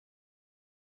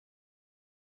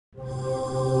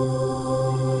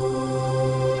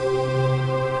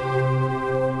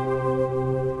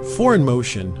For In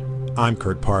Motion, I'm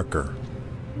Kurt Parker.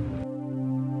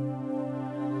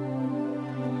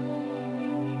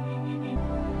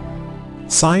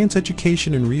 Science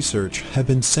education and research have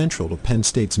been central to Penn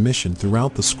State's mission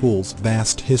throughout the school's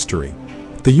vast history.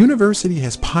 The university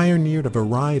has pioneered a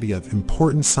variety of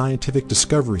important scientific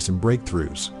discoveries and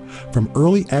breakthroughs, from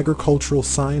early agricultural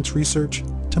science research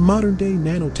to modern-day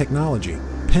nanotechnology.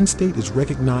 Penn State is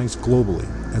recognized globally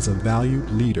as a valued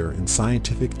leader in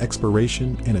scientific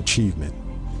exploration and achievement.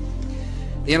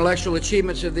 The intellectual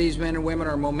achievements of these men and women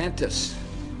are momentous.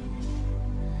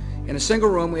 In a single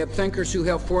room, we have thinkers who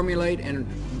help formulate and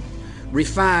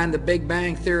refine the Big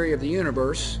Bang theory of the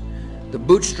universe, the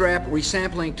bootstrap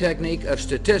resampling technique of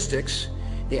statistics,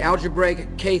 the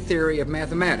algebraic K-theory of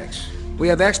mathematics. We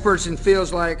have experts in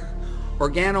fields like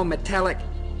organometallic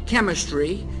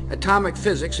chemistry, atomic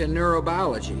physics, and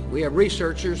neurobiology. We have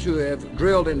researchers who have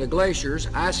drilled into glaciers,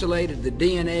 isolated the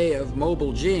DNA of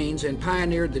mobile genes, and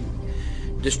pioneered the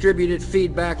distributed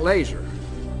feedback laser.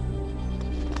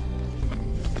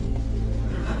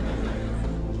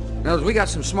 Now, we got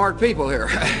some smart people here.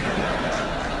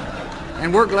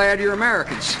 And we're glad you're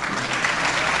Americans.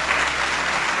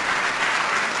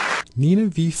 Nina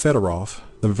V. Fedoroff,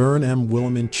 the Vern M.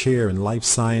 Williman Chair in Life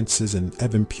Sciences and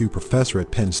Evan Pugh Professor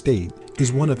at Penn State,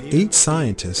 is one of 8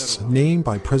 scientists named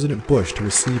by President Bush to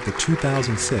receive the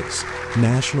 2006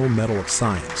 National Medal of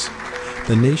Science,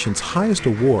 the nation's highest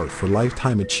award for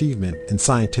lifetime achievement in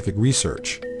scientific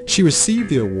research. She received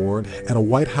the award at a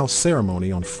White House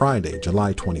ceremony on Friday,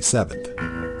 July 27th.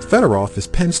 Fedoroff is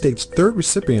Penn State's 3rd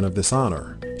recipient of this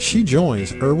honor. She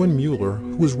joins Erwin Mueller,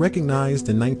 who was recognized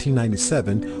in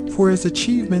 1997 for his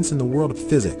achievements in the world of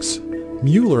physics.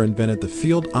 Mueller invented the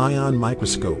field ion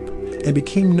microscope and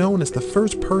became known as the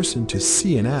first person to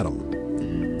see an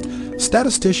atom.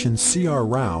 Statistician C.R.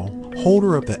 Rao,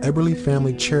 holder of the Eberly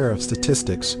Family Chair of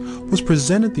Statistics, was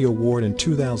presented the award in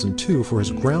 2002 for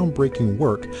his groundbreaking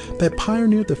work that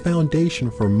pioneered the foundation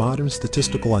for modern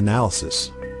statistical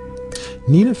analysis.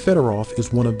 Nina Fedoroff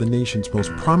is one of the nation's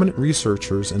most prominent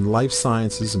researchers in life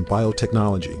sciences and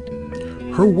biotechnology.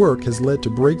 Her work has led to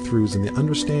breakthroughs in the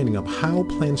understanding of how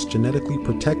plants genetically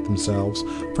protect themselves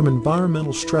from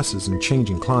environmental stresses and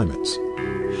changing climates.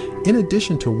 In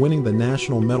addition to winning the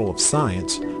National Medal of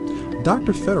Science,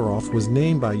 Dr. Fedoroff was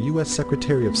named by U.S.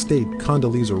 Secretary of State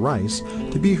Condoleezza Rice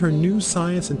to be her new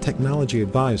Science and Technology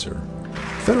Advisor.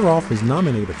 Fedoroff was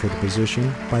nominated for the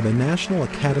position by the National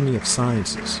Academy of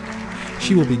Sciences.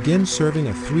 She will begin serving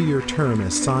a 3-year term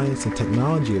as Science and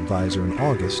Technology Advisor in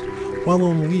August, while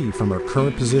on leave from her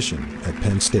current position at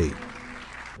Penn State.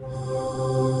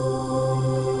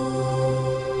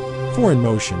 For In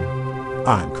Motion,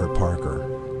 I'm Kurt Parker.